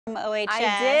From OHS.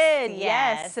 I did,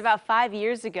 yes, about 5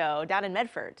 years ago down in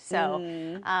Medford. So,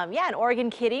 yeah, an Oregon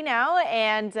kitty now,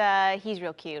 and he's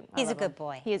real cute. He's a good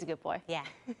boy. He is a good boy. Yeah.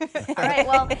 All right,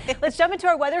 well, let's jump into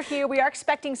our weather here. We are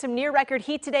expecting some near record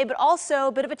heat today, but also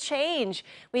a bit of a change.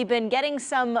 We've been getting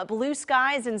some blue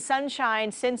skies and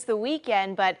sunshine since the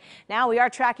weekend, but now we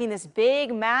are tracking this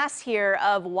big mass here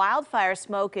of wildfire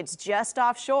smoke. It's just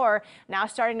offshore, now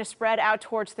starting to spread out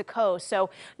towards the coast. So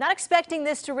not expecting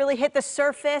this to really hit the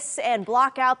surface and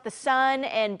block out the sun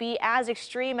and be as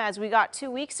extreme as we got 2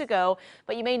 weeks ago,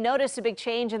 but you may notice a big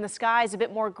change in the skies, a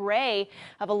bit more gray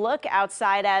of a look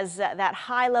outside as that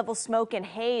high level smoke and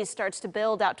haze starts to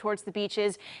build out towards the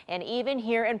beaches and even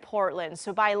here in Portland.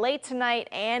 So by late tonight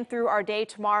and through our day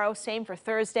tomorrow, same for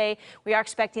Thursday, we are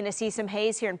expecting to see some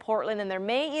haze here in Portland, and there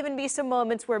may even be some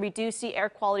moments where we do see air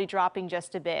quality dropping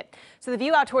just a bit. So the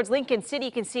view out towards Lincoln City,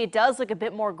 you can see it does look a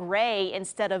bit more gray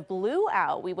instead of blue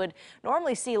out. We would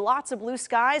normally see lots of blue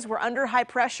skies. We're under high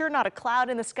pressure, not a cloud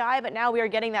in the sky, but now we are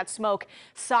getting that smoke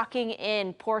socking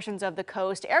in portions of the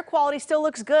coast. Air quality still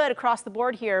looks good across the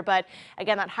board here, but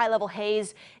again, that high level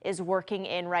haze is working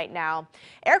in right now.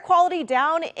 Air quality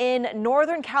down in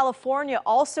Northern California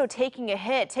also taking a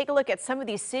hit. Take a look at some of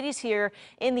these cities here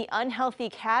in the unhealthy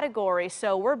category.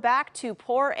 So we're back to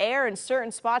poor air in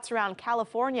certain spots around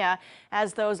California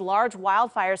as those large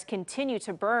wildfires continue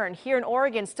to burn. Here in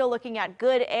Oregon, still looking at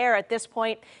good air at this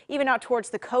point. Even out towards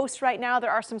the coast right now,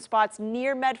 there are some spots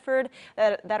near Medford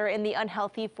that are in the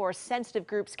unhealthy for sensitive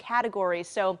groups category.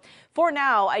 So for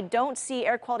now, I don't see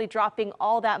air quality dropping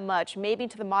all that much, maybe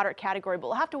into the moderate category, but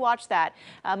we'll have to watch that.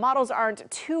 Models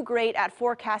aren't too great at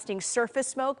forecasting surface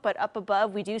smoke, but up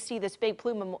above, we do see this big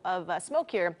plume of smoke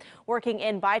here working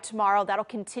in by tomorrow. That'll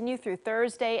continue through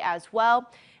Thursday as well.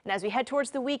 And as we head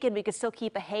towards the weekend, we could still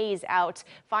keep a haze out,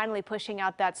 finally pushing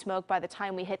out that smoke by the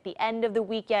time we hit the end of the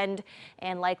weekend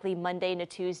and likely Monday into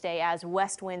Tuesday as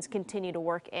west winds continue to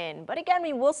work in. But again,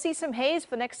 we will see some haze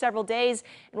for the next several days,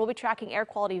 and we'll be tracking air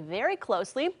quality very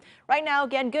closely. Right now,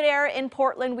 again, good air in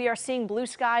Portland. We are seeing blue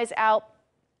skies out.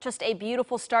 Just a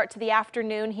beautiful start to the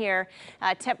afternoon here.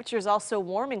 Temperatures also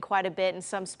warming quite a bit in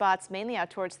some spots, mainly out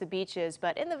towards the beaches.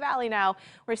 But in the valley now,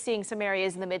 we're seeing some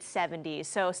areas in the mid 70s.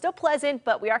 So still pleasant,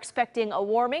 but we are expecting a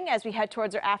warming as we head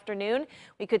towards our afternoon.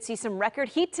 We could see some record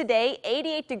heat today,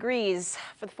 88 degrees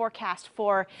for the forecast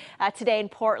for today in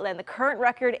Portland. The current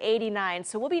record 89,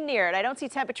 so we'll be near it. I don't see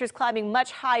temperatures climbing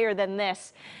much higher than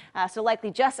this, so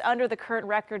likely just under the current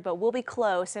record, but we'll be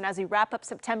close. And as we wrap up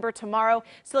September tomorrow,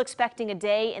 still expecting a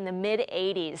day in the mid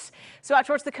 80s. So out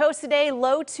towards the coast today,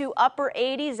 low to upper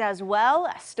 80s as well.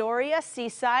 Astoria,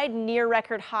 Seaside, near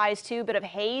record highs too. Bit of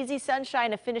hazy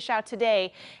sunshine to finish out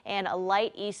today and a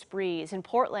light east breeze. In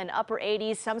Portland, upper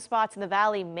 80s. Some spots in the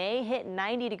valley may hit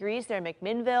 90 degrees there in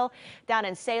McMinnville. Down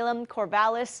in Salem,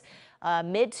 Corvallis,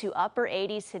 mid to upper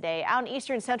 80s today. Out in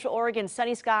eastern central Oregon,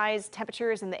 sunny skies,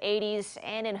 temperatures in the 80s,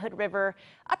 and in Hood River,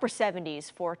 upper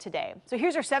 70s for today. So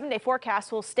here's our 7-day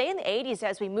forecast. We'll stay in the 80s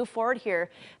as we move forward here.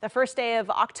 The first day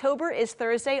of October is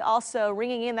Thursday, also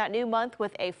ringing in that new month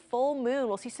with a full moon.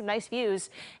 We'll see some nice views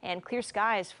and clear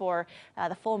skies for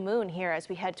the full moon here as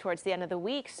we head towards the end of the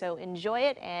week. So enjoy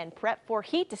it and prep for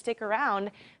heat to stick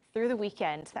around through the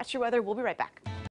weekend. That's your weather. We'll be right back.